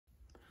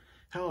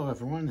Hello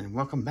everyone and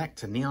welcome back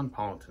to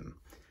Neonpolitan.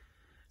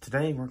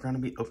 Today we're going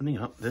to be opening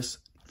up this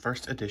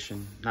first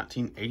edition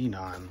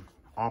 1989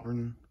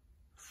 Auburn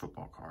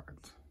football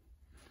cards.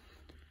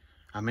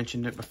 I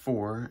mentioned it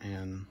before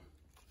in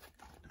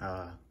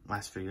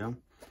last video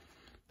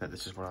that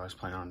this is what I was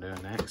planning on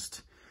doing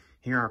next.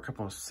 Here are a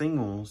couple of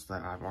singles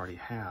that I've already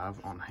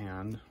have on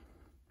hand.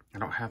 I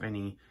don't have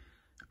any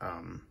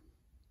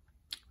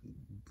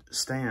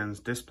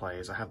stands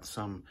displays. I have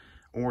some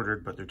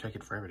ordered, but they're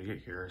taking forever to get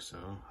here, so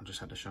I'll just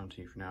have to show them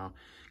to you for now,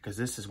 because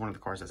this is one of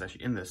the cards that's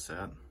actually in this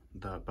set,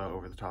 the bow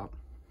over the top,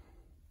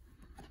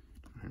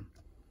 from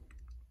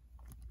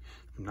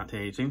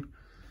 1918.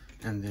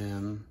 And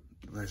then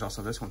there's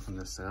also this one from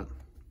this set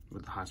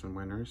with the Heisman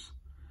winners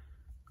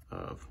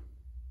of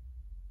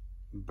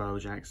Bo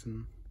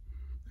Jackson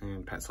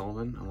and Pat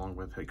Sullivan, along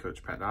with head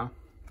coach Pat Dye.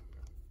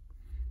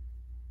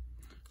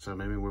 So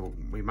maybe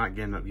we might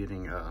end up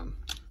getting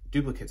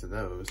duplicates of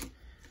those.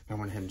 I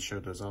went ahead and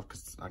showed those off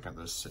because I got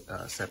those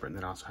separate, and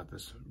then I also have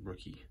this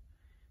rookie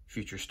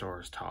Future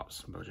Stars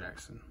Topps Bo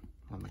Jackson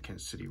on the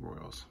Kansas City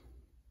Royals.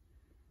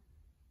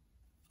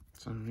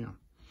 So yeah,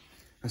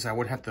 and so I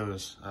would have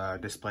those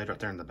displayed right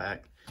there in the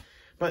back,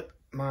 but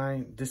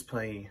my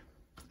display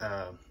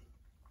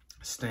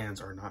stands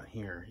are not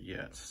here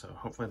yet, so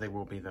hopefully they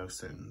will be those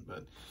soon.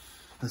 But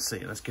let's see,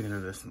 let's get into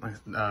this.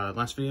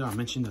 Last video I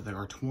mentioned that there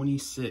are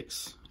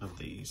 26 of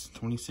these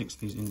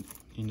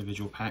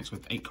individual packs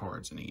with 8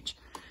 cards in each.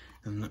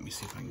 And let me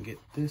see if I can get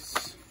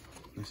this.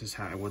 This is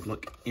how it would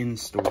look in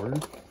store.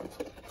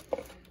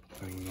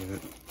 If I can get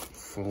it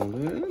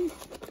folded.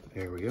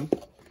 There we go.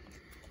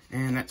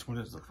 And that's what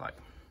it looks like.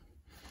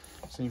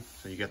 See?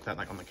 So you get that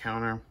like on the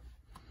counter.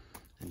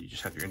 And you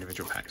just have your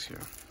individual packs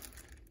here.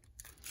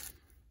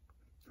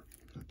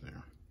 Right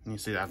there. And you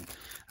see that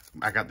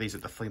I got these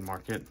at the flea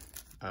market.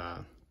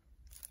 And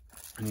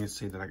you can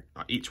see that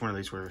each one of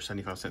these were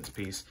 75 cents a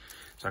piece.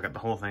 So I got the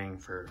whole thing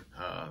for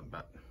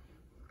about,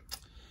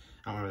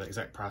 I don't remember the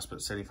exact price, but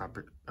 75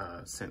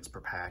 cents per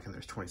pack, and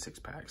there's 26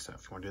 packs. So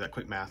if you want to do that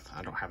quick math,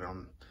 I don't have it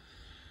on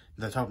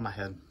the top of my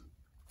head.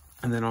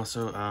 And then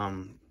also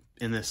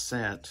in this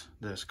set,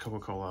 this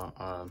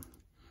Coca-Cola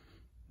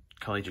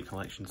Collegiate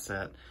Collection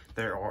set,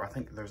 I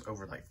think there's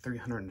over like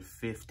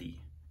 350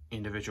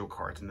 individual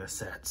cards in this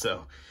set.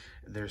 So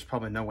there's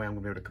probably no way I'm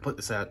gonna be able to complete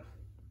the set,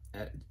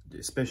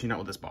 especially not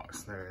with this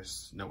box.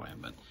 There's no way,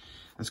 but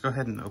let's go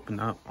ahead and open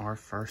up our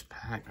first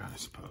pack, I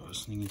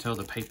suppose. You can tell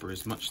the paper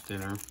is much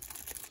thinner.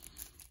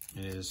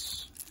 It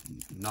is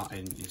not,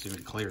 and it's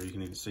even clear. You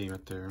can even see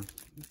right there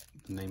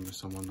the name of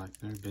someone right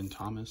there, Ben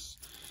Thomas.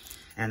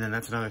 And then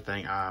that's another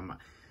thing. I'm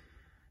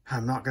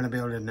not going to be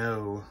able to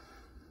know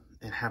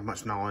and have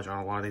much knowledge on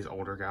a lot of these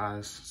older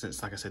guys,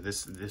 since, like I said,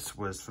 this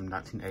was from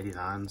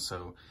 1989.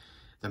 So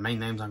the main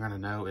names I'm going to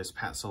know is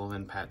Pat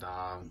Sullivan, Pat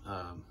Dye,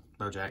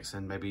 Bo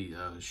Jackson, maybe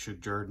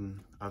Shug Jordan,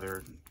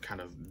 other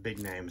kind of big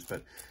names,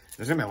 but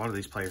there's gonna be a lot of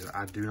these players that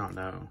I do not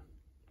know.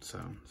 So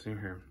see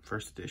here,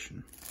 first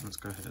edition. Let's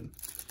go ahead.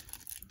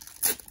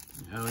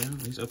 Oh yeah,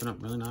 these open up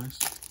really nice.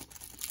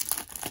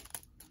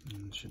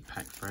 And should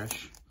pack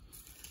fresh.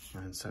 Go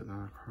ahead and set that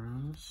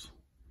across.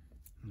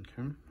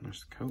 Okay,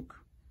 there's the Coke.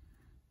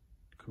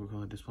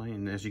 Coca-Cola display.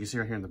 And as you can see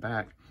right here in the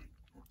back,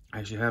 I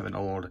actually have an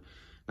old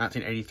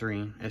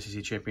 1983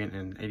 SEC champion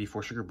and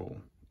 84 Sugar Bowl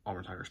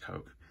Auburn Tigers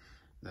Coke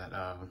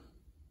that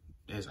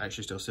is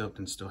actually still sealed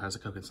and still has a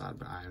Coke inside,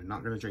 but I am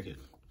not going to drink it.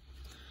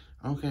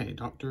 Okay,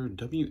 Dr.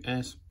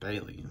 W.S.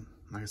 Bailey.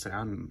 Like I said,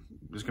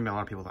 there's going to be a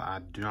lot of people that I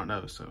do not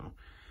know, so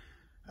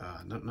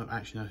don't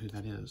actually know who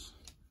that is.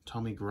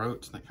 Tommy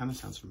Groat, that kind of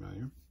sounds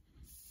familiar.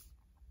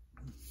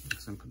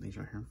 Let's put these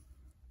right here.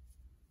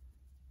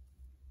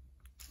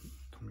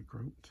 Tommy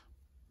Groat.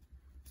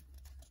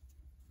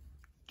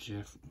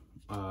 Jeff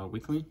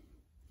Weekly.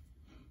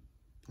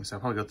 So I'll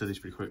probably go through these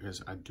pretty quick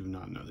because I do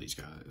not know these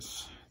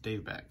guys.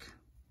 Dave Beck.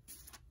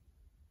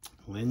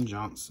 Lynn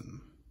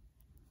Johnson.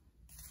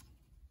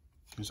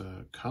 There's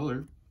a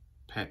color,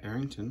 Pat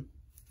Arrington.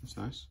 That's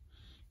nice.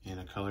 And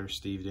a color,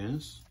 Steve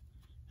Dennis.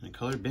 And a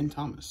color, Ben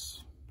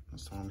Thomas.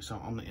 That's the one we saw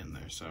on the end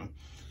there. So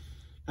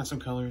got some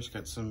colors,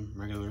 got some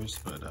regulars,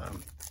 but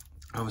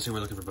obviously we're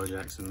looking for Bo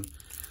Jackson.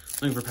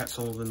 Looking for Pat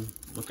Sullivan.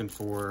 Looking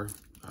for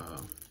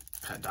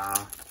Pat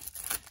Dye.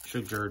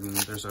 Shug Jordan.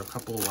 There's a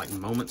couple like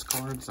moments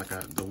cards, like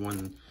the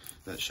one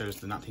that shows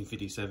the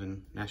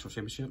 1957 national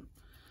championship.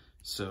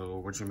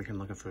 So we're just gonna be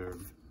looking for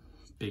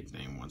big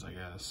name ones, I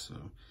guess. So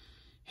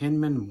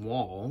Hinman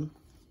Wall,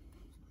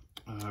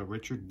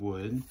 Richard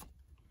Wood,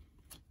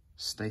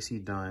 Stacy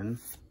Dunn,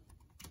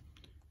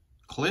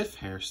 Cliff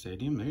Hair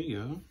Stadium. There you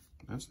go.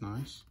 That's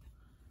nice.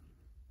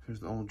 There's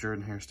the old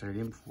Jordan Hair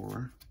Stadium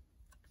before.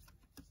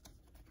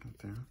 Right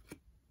there.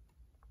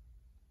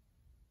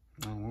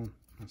 Oh, well,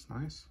 that's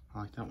nice. I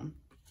like that one.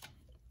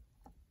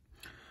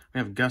 We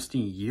have Gusty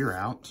Year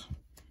Out,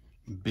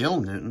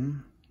 Bill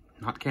Newton,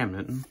 not Cam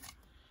Newton,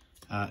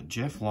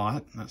 Jeff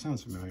Lott, that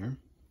sounds familiar,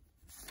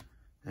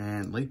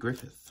 and Lee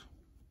Griffith.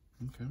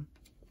 Okay.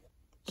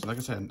 So like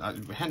I said, I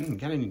hadn't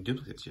got any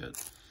duplicates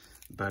yet,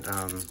 but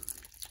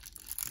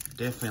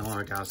Definitely a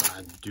lot of guys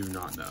I do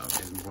not know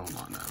and will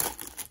not know.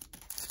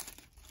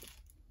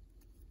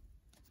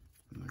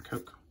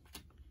 Coke.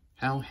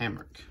 Hal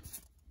Hamrick.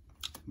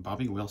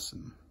 Bobby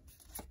Wilson.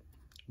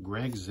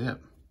 Greg Zipp.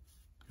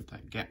 Got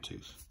that gap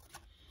tooth.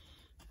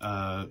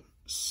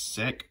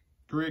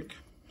 Sectric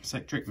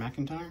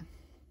McIntyre.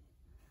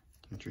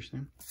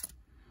 Interesting.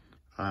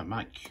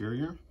 Mike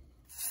Courier.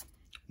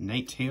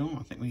 Nate Hill.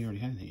 I think we already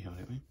had Nate Hill,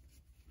 didn't we?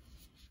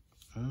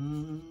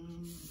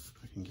 If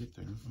I can get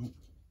there. Oh.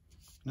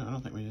 No, I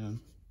don't think we did.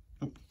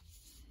 Nope.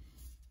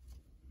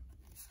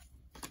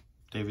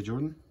 David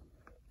Jordan.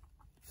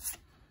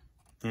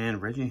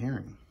 And Reggie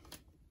Herring.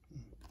 I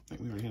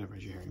think we already had a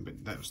Reggie Herring,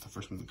 but that was the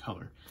first one in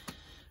color.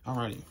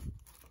 Alrighty.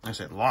 Like I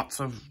said, lots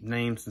of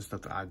names and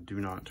stuff that I do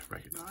not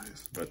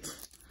recognize, but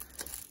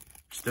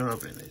still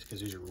opening these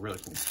because these are really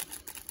cool.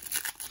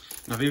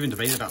 Now, I've even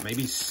debated about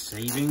maybe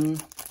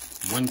saving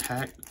one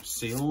pack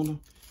sealed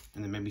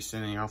and then maybe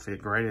sending off the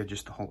graded,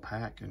 just the whole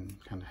pack, and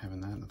kind of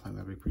having that. I think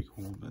that'd be pretty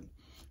cool, but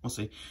we'll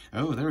see.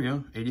 Oh, there we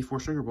go. 84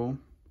 Sugar Bowl.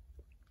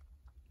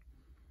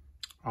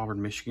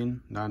 Auburn,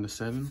 Michigan,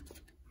 9-7.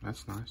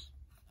 That's nice.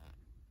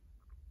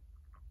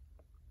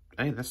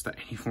 Hey, that's the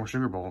 84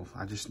 Sugar Bowl.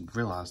 I just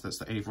realized that's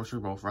the 84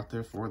 Sugar Bowl right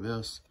there for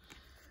this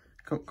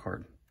Coke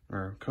card,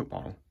 or Coke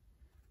bottle.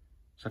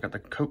 So I got the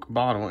Coke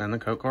bottle and the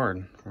Coke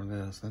card for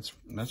this. That's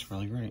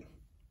really great.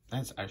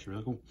 That's actually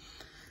really cool.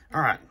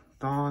 All right,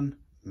 Thon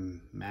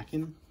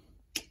Mackin,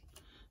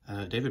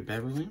 David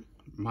Beverly,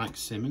 Mike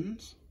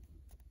Simmons,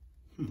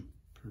 Bill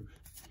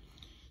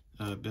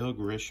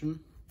Grisham,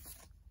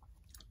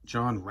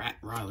 John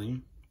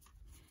Riley.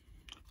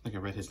 I think I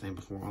read his name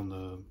before on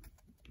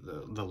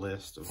the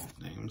list of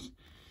names.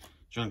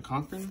 John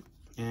Cochran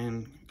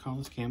and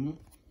Collis Campbell.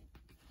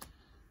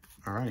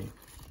 Alrighty.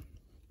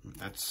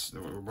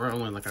 We're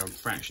only like a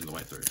fraction of the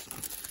way through, so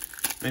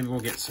maybe we'll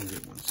get some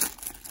good ones.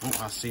 Oh,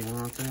 I see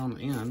one right there on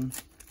the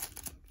end,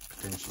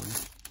 potentially.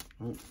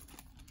 Oh,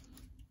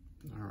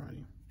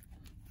 alrighty.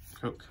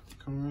 Coke,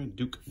 Conrad,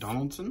 Duke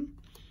Donaldson,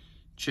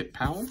 Chip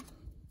Powell,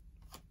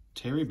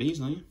 Terry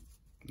Beasley.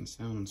 That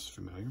sounds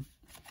familiar.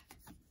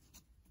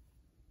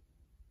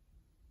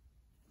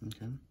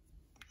 Okay.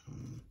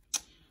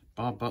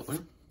 Bob Butler,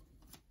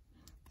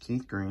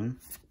 Keith Green,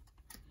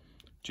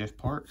 Jeff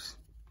Parks,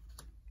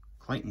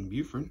 Clayton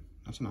Buford.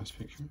 That's a nice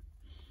picture.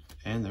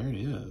 And there it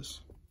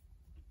is.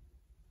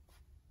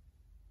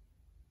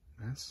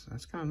 That's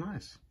kind of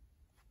nice.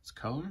 It's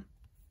color.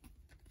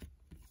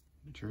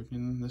 Jersey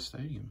in the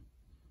stadium.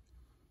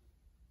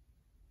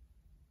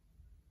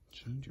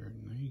 Joe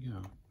Jordan. There you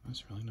go.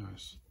 That's really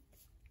nice.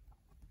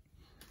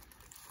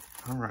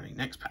 Alrighty,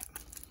 next pack.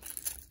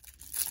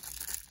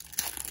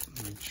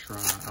 Let me try.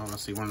 Oh, I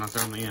see one right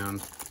there on the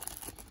end.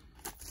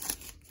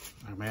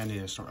 I may need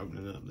to start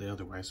opening it up the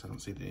other way so I don't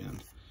see the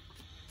end.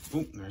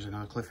 Oh, there's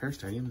another Cliff Hair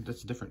Stadium.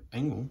 That's a different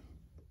angle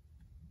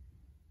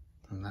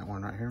from that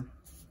one right here.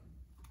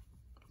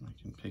 I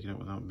can pick it up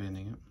without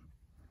bending it.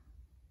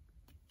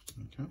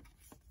 Okay.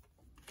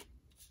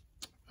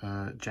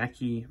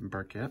 Jackie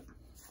Burkett.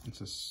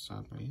 This is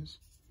sideways.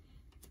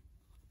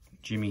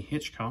 Jimmy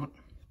Hitchcock.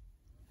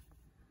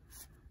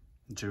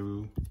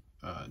 Joe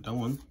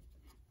Dolan.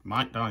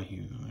 Mike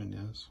Donahue. There it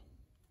is.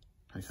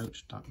 Head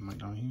coach, Mike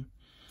Donahue.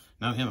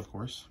 Not him, of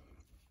course.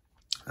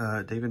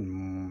 David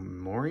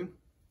Morey.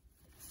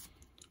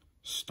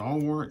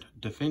 Stalwart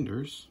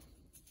Defenders.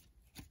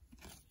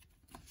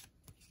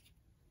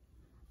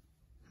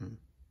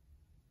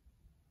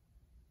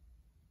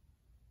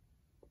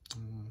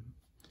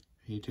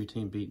 82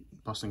 team beat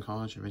Boston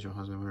College and Rachel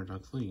Husband winner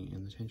Doug Lee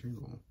in the Tangerine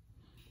Bowl.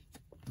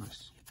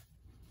 Nice.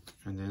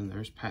 And then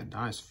there's Pat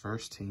Dye's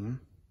first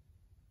team.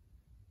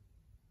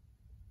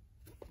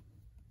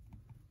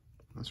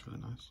 That's really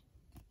nice.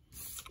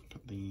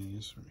 Put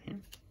these right here.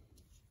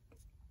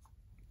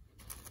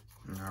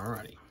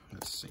 Alrighty,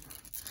 let's see.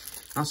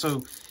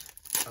 Also,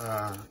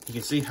 you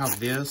can see how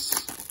this,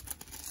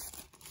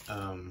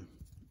 I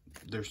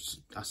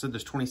said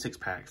there's 26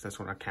 packs. That's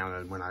what I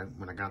counted when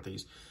I got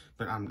these.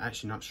 But I'm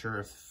actually not sure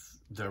if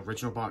the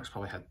original box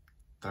probably had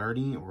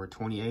 30 or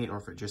 28 or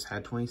if it just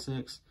had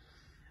 26.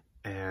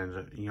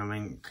 And, you know what I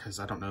mean? Because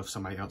I don't know if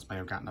somebody else may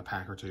have gotten a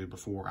pack or two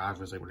before I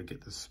was able to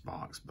get this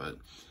box. But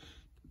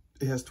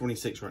it has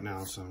 26 right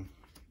now, so.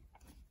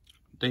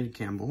 David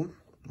Campbell.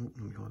 Oh,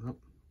 let me hold it up.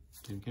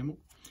 David Campbell.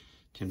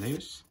 Tim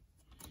Davis.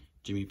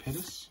 Jimmy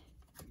Pettis.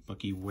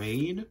 Bucky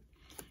Wade.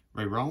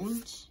 Ray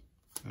Rollins.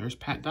 There's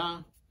Pat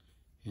Dye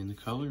in the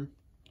color.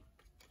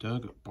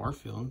 Doug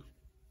Barfield.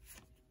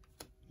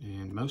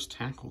 And most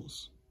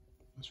tackles.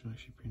 That's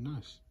actually pretty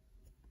nice.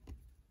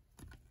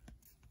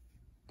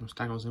 Most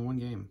tackles in one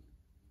game.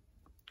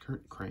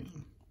 Kurt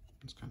Crane.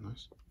 That's kind of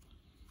nice.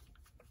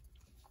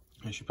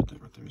 I should put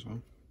that right there as well.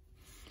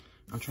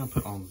 I'll try and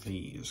put all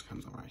these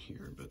kind of right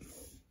here, but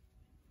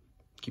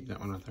keep that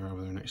one right there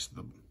over there next to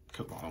the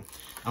Coke bottle.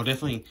 I'll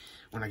definitely,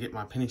 when I get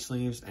my penny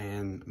sleeves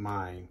and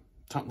my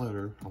top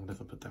loader, I'll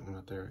definitely put that one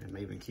right there and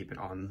maybe even keep it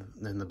on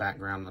in the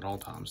background at all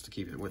times to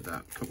keep it with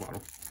that Coke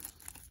bottle.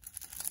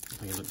 I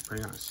think it looks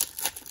pretty nice.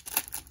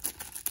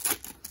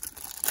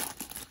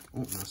 Oh,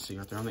 let's see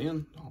right there on the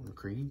end. Auburn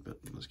Creed, but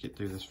let's get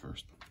through this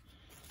first.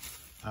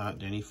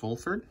 Danny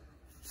Fulford.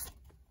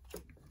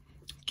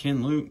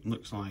 Ken Luke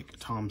looks like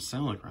Tom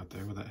Selleck right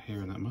there with that hair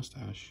and that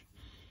mustache.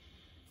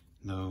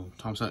 No,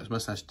 Tom Selleck's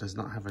mustache does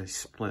not have a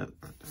split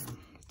right there.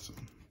 So,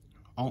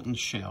 Alton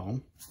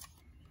Shell.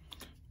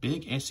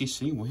 Big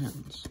SEC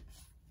wins.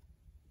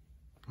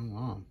 Oh,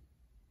 wow.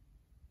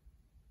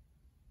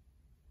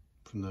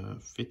 From the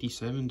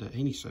 57 to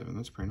 87.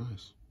 That's pretty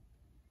nice.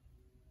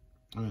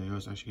 Oh, yeah, it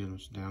was actually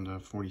down to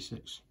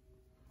 46.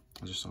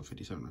 I just saw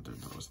 57 right there.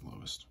 That was the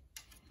lowest.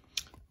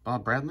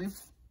 Bob Bradley.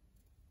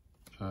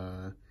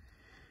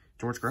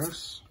 George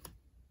Gross.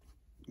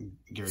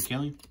 Gary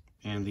Kelly.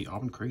 And the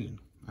Auburn Creed.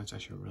 That's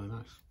actually really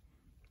nice.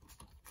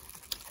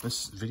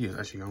 This video is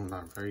actually going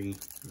by very,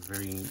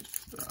 very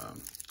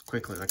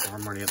quickly. Like,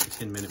 I'm already at the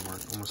 10-minute mark,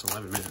 almost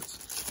 11 minutes.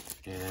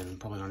 And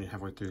probably only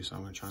halfway through, so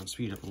I'm going to try and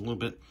speed up a little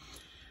bit.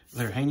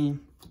 Larry Haney,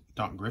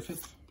 Doc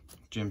Griffith,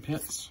 Jim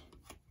Pitts.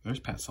 There's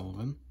Pat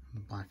Sullivan,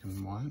 black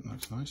and white,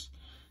 looks nice.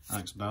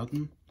 Alex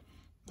Bowden,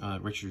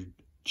 Richard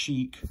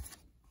Cheek,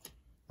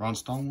 Ron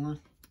Stallworth,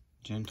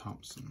 Jim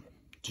Thompson.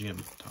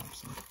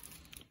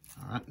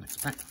 All right,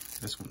 next pack.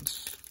 This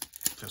one's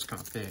just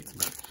kind of thick,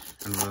 but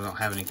I really don't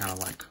have any kind of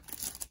like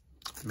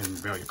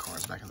memorabilia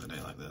cards back in the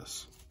day like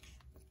this.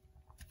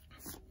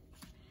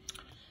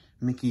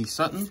 Mickey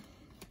Sutton,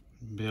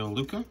 Bill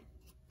Luca.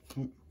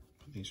 Oh,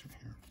 put these right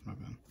here. My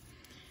bad.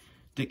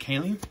 Dick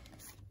Haley.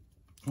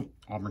 Oh,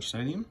 Auburn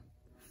Stadium.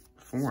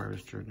 4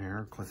 is Jordan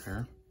Hare, Cliff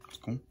Hare. That's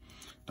cool.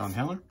 Don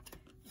Heller.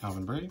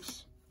 Alvin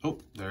Briggs. Oh,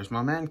 there's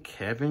my man,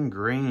 Kevin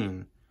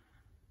Green.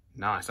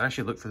 Nice. I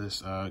actually looked for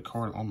this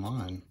card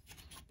online,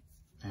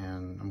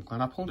 and I'm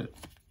glad I pulled it,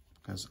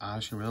 because I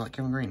actually really like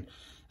Kevin Green.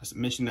 I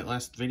mentioned that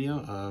last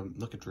video,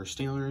 looking for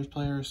Steelers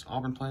players,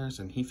 Auburn players,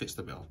 and he fits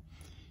the bill.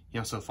 He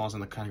also falls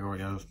in the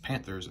category of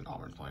Panthers and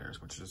Auburn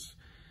players, which is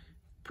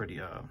pretty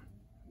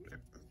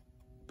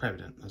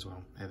prevalent as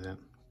well.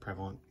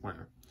 Prevalent,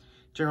 whatever.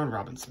 Gerald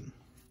Robinson.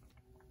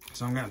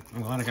 So I'm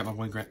glad I got my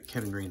boy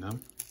Kevin Green though.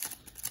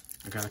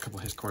 I got a couple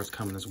of his cards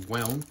coming as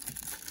well,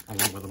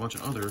 along with a bunch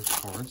of other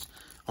cards.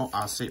 Oh,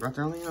 I see it right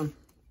there on the end.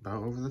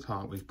 About over the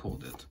top, we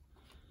pulled it.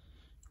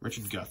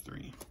 Richard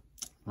Guthrie.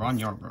 Ron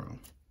Yarbrough.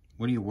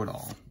 Woody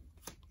Woodall.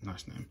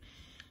 Nice name.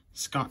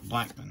 Scott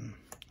Blackman.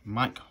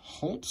 Mike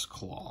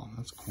Holtzclaw.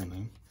 That's a cool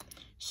name.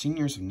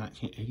 Seniors of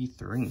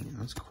 1983.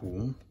 That's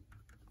cool.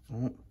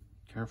 Oh,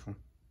 careful.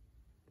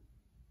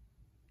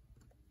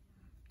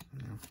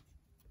 Yeah.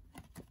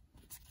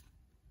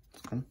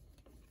 That's cool.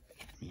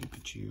 Let me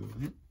put you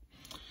in.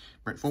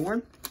 Brett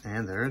Ford.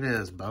 And there it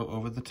is. Bow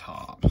over the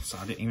top. So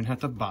I didn't even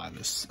have to buy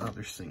this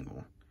other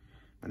single.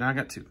 But now I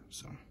got 2.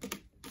 So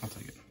I'll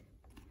take it.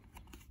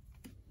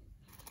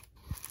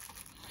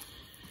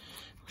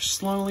 We're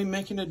slowly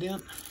making a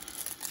dent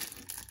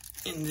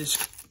in this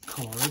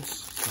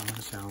cards. So like I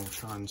said, I'll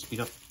try and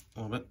speed up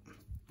a little bit,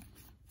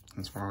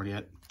 since we're already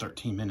at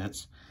 13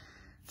 minutes.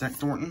 Jack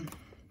Thornton,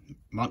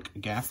 Monk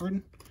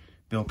Gafford,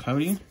 Bill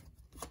Cody,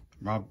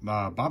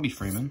 Bobby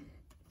Freeman,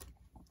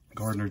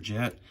 Gardner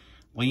Jett,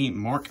 Lee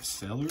Mark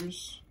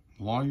Sellers,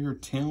 Lawyer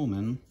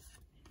Tillman,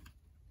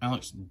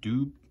 Alex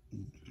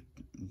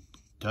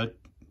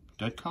Dudcock,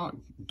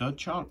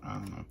 I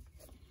don't know.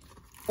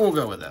 We'll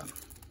go with that.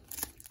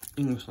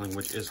 English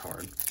language is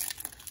hard.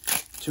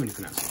 Too many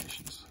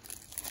pronunciations.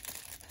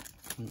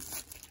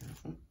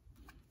 Careful.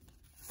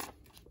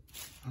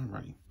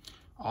 Alrighty.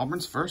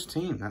 Auburn's first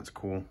team. That's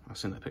cool. I've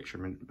seen that picture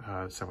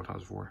several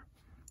times before.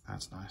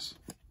 That's nice.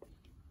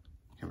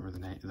 Can't remember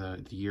the name.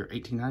 The year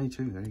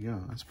 1892. There you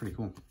go. That's pretty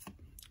cool.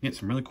 Get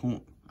some really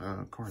cool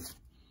cards,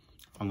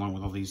 along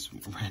with all these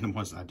random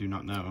ones that I do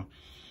not know.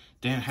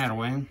 Dan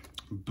Hadaway,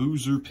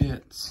 Boozer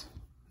Pitts.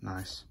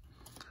 Nice.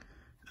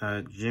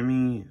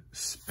 Jimmy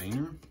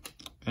Spainer.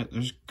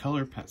 There's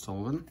color Pat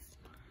Sullivan.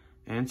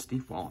 And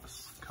Steve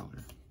Wallace,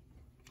 color.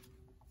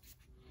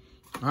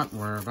 Alright,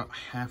 we're about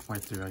halfway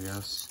through, I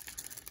guess.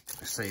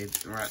 I say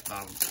we're at the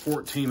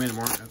 14-minute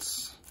mark.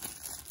 That's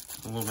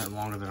a little bit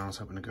longer than I was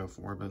hoping to go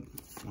for, but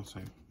we'll see.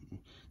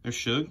 There's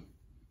Shug,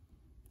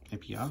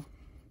 API,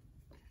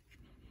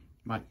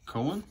 Mike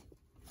Cohen,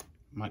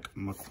 Mike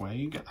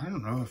McQuaig. I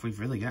don't know if we've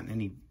really gotten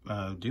any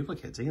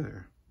duplicates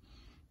either,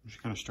 which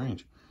is kind of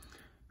strange.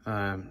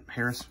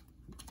 Harris,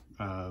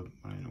 I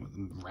don't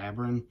know,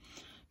 Rabrin,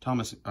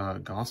 Thomas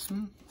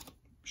Gosson,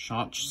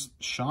 Shot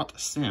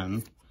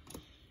Sin,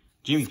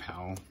 Jimmy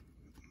Powell,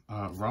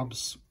 Rob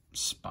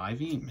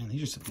Spivey. Man,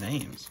 these are some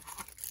names.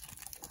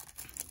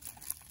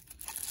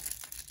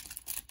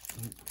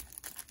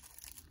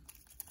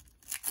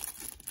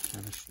 I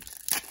have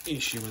an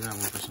issue with that one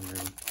for some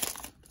reason.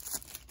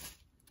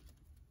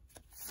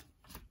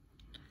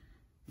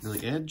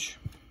 Billy Edge,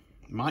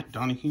 Mike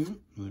Donahue,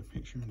 another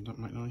picture of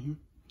Mike Donahue,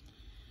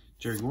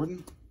 Jerry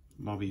Gordon,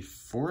 Bobby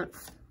Forrett,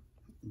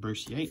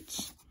 Bruce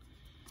Yates,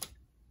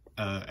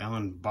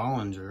 Alan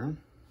Bollinger,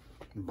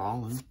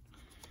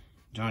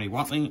 Johnny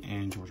Watley,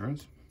 and George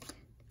Rose.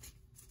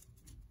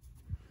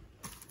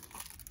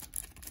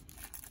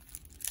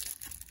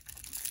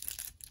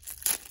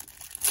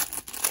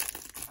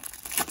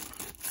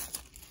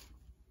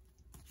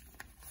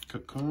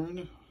 Cook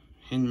card.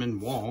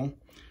 Hinman Wall.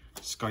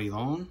 Scotty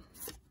Long.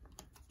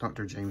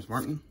 Dr. James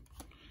Martin.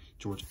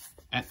 George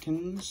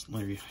Atkins.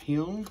 Larry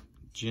Hill.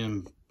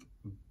 Jim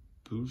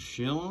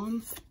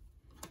Bouchillon.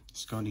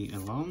 Scotty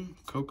Elam.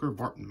 Coker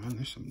Barton. Man,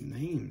 there's some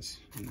names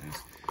in this.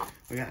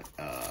 We got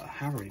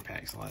however many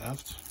packs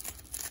left.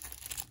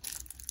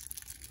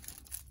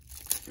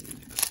 Let me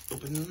get this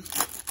open.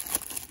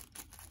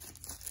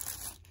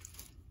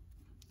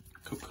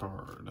 Cook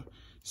card.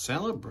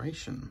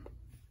 Celebration.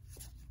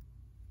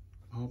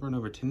 Auburn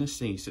over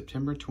Tennessee,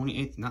 September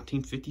 28th,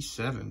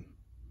 1957.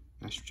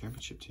 National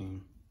Championship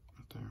team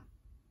right there.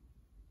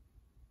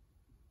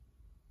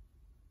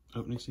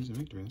 Opening season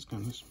victory. That's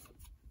kind of nice.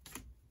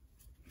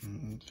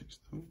 Fix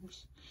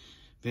those.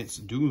 Vince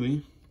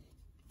Dooley.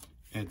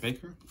 Ed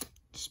Baker.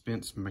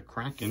 Spence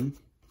McCracken.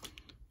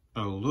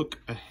 A Look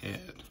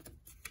Ahead.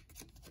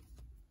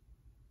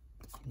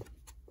 Cool.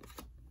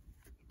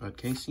 Bud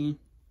Casey.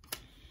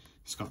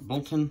 Scott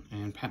Bolton.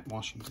 And Pat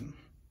Washington.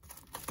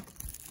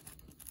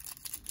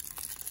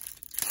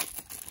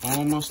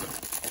 Almost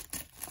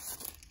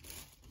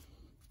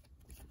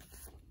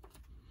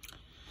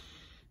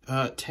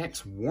there.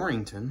 Tex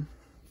Warrington,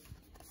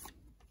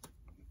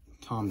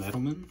 Tom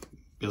Nettleman,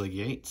 Billy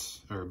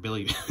Yates, or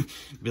Billy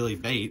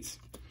Bates,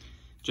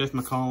 Jeff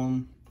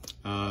McCollum,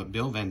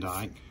 Bill Van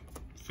Dyke,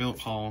 Philip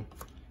Hall,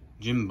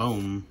 Jim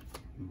Bone,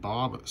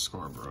 Bob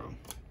Scarborough.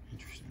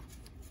 Interesting.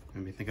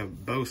 Made me think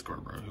of Bo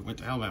Scarborough, who went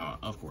to Alabama,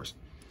 of course.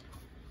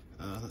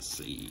 Let's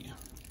see. I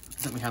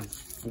think we have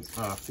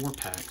 4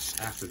 packs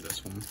after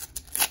this one.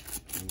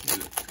 Get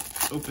it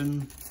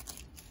open.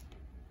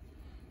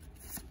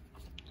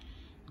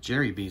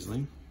 Jerry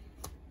Beasley.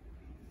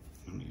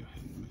 Let me go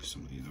ahead and move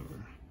some of these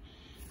over.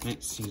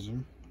 Nate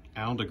Caesar.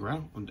 Al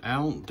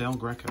Del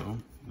Greco.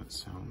 That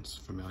sounds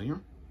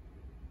familiar.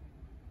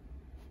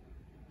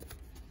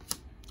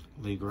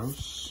 Lee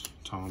Gross.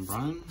 Tom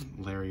Bryan.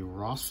 Larry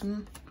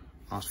Rawson.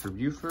 Oscar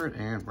Buford.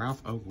 And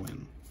Ralph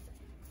Ogwin.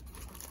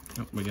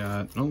 Oh,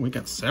 we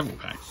got several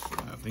packs.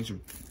 These are,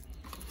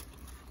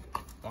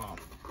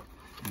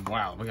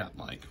 wow, we got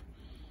like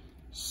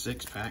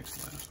 6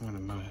 packs left. I'm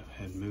gonna go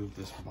ahead and move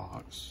this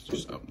box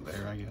just up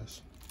there, I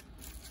guess.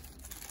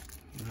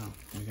 No,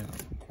 we got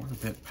quite a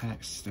bit of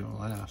packs still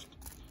left.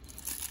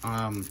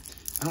 I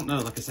don't know,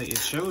 like I say, it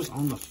shows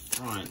on the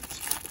front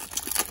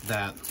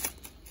that,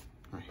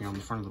 right here on the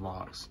front of the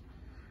box,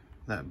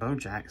 that Bo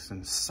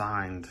Jackson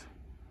signed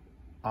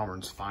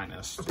Auburn's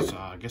finest. So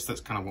I guess that's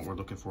kind of what we're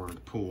looking for in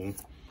the pool.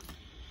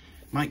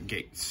 Mike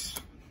Gates.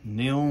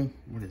 Neil,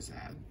 what is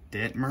that?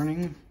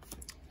 Detmerning.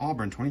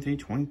 Auburn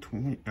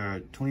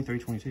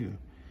 23-22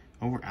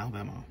 over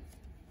Alabama.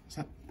 Is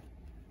that?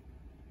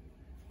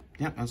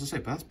 Yeah, I was gonna say,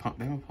 but that's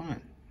Bama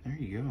punt. There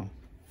you go.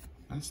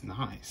 That's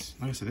nice.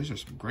 Like I said, these are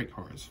some great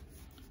cards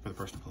for the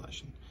personal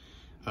collection.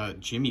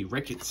 Jimmy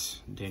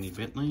Ricketts, Danny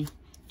Bentley,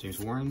 James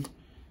Warren,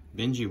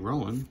 Benji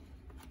Rowan,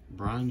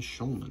 Brian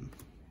Schulman.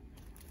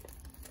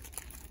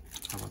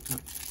 How about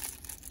that?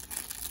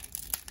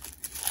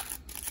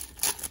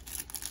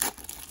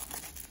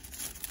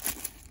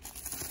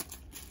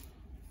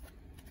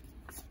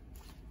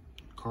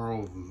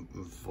 Carl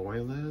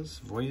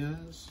Voyez,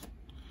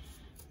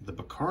 the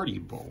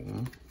Bacardi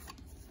Bowl.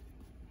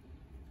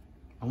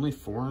 Only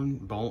foreign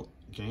bowl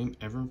game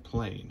ever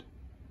played.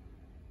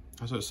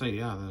 I was going to say,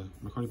 yeah, the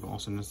Bacardi Bowl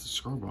also knows the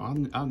Scar Bowl.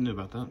 I knew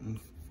about that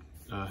in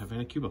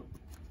Havana, Cuba.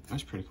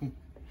 That's pretty cool.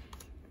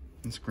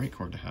 That's a great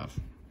card to have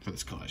for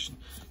this collection.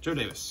 Joe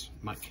Davis,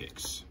 Mike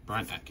Hicks,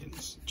 Brian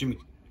Atkins, Jimmy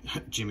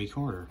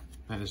Carter.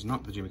 That is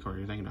not the Jimmy Carter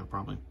you're thinking of,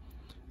 probably.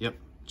 Yep,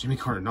 Jimmy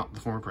Carter, not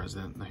the former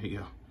president. There you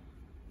go.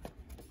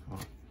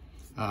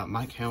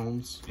 Mike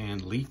Helms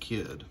and Lee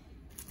Kidd.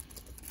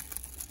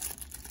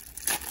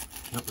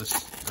 Yep, this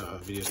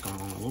video's gone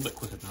on a little bit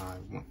quicker than I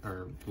want,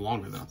 or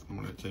longer than I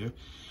wanted to.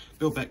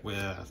 Bill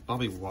Beckwith,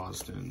 Bobby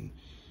Wasden,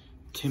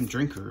 Tim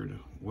Drinkard,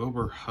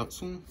 Wilbur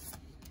Hudson,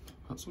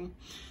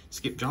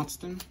 Skip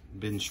Johnston,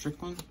 Ben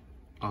Strickland,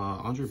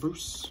 Andre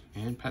Bruce,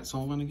 and Pat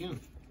Sullivan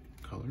again.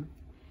 Color.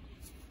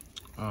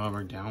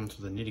 We're down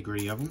to the nitty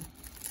gritty of them.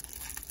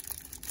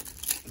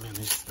 Man,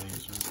 these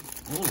things are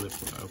a little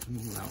difficult to open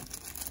without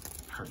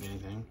hurting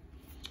anything.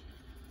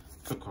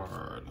 Cook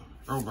card.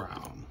 Earl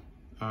Brown.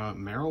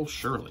 Merrill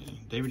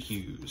Shirley. David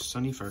Hughes.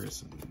 Sonny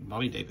Ferguson.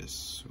 Bobby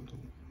Davis.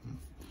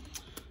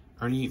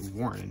 Ernie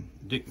Warren.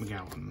 Dick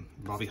McGowan.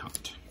 Bobby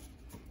Hunt.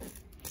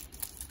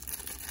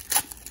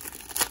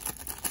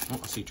 Oh,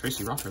 I see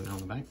Tracy Rocker there on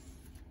the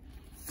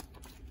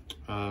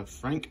back.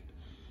 Frank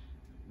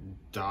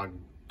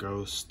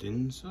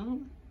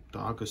D'Agostinso.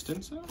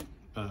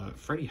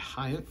 Freddie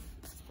Hyatt.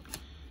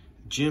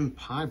 Jim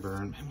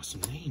Pyburn. Man, what's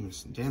some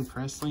names? Dan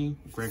Presley.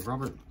 Greg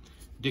Robert.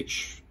 Dick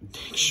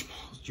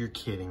Schmalls. You're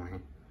kidding me.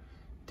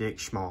 Dick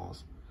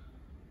Schmalls.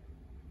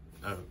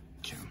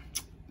 Okay.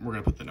 We're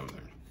going to put that over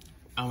there.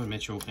 Alan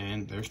Mitchell.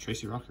 And there's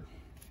Tracy Rocker.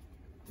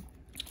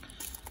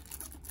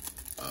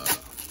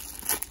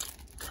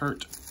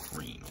 Kurt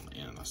Green on the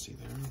end. I see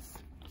there.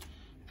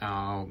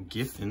 Al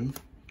Giffen.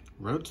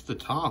 Road to the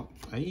Top.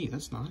 Hey,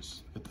 that's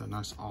nice. Got the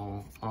nice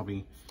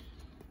Albie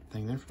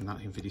thing there from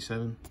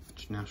 1957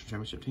 National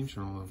Championship team,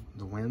 showing all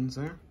the wins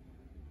there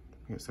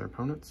against their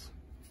opponents.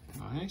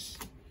 Nice.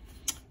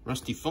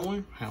 Rusty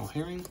Fuller, Hal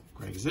Herring,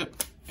 Greg Zipp,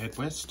 Ed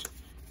West,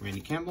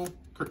 Randy Campbell,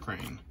 Kurt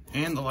Crane.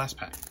 And the last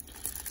pack.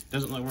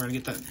 Doesn't look like we're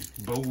going to get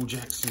that Bo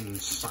Jackson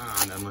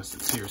sign unless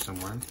it's here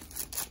somewhere.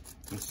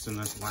 It's in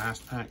this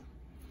last pack.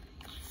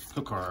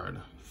 Hook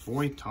card,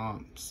 Foy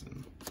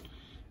Thompson,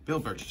 Bill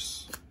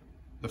Burgess.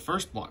 The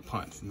first block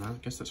punt. And I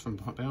guess that's from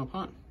Bale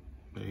Punt.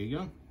 There you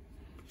go.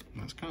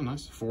 That's kind of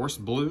nice.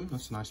 Forrest Blue,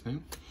 that's a nice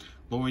name.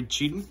 Lloyd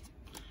Cheatham,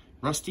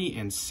 Rusty,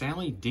 and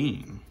Sally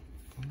Dean.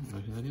 I don't know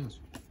who that is.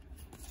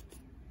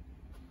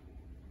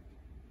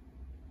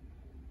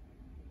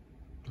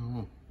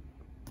 Oh,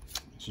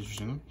 that's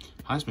interesting.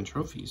 Heisman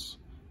trophies.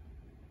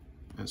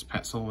 That's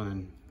Pat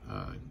Sullivan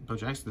and Bo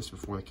Jackson. This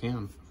before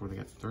they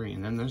got 3.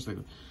 And then there's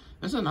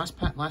a nice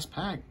last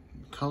pack.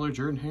 Color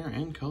Jordan Hare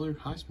and color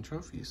Heisman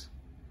trophies.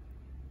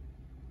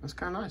 That's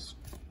kind of nice.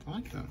 I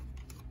like that.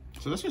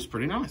 So this is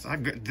pretty nice.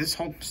 This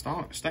whole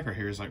stack right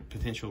here is like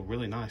potential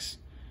really nice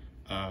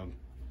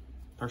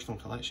personal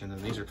collection,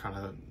 and these are kind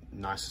of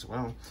nice as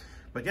well.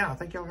 But yeah,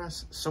 thank y'all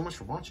guys so much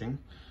for watching.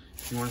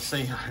 If you want to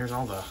see, here's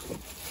all the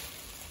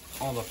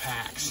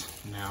packs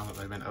now that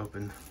they've been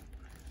opened,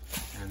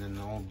 and then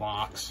the old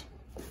box.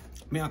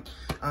 Yeah,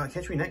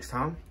 catch me next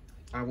time.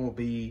 I will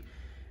be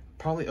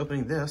probably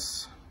opening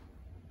this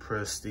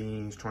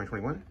Prestige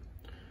 2021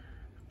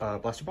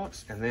 blaster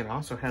box, and then I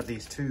also have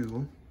these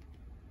two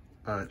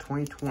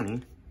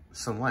 2020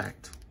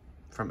 Select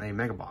from a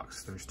mega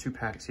box. There's 2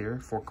 packs here,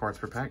 4 cards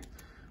per pack.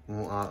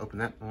 We'll open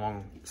that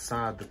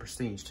alongside the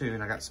Prestige too,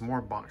 and I got some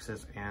more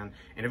boxes and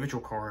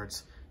individual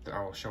cards that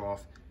I will show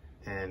off,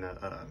 and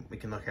we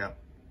can look at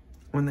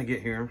when they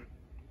get here,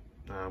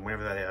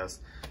 whenever that is.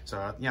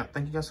 So yeah,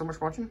 thank you guys so much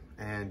for watching,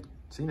 and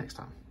see you next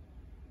time.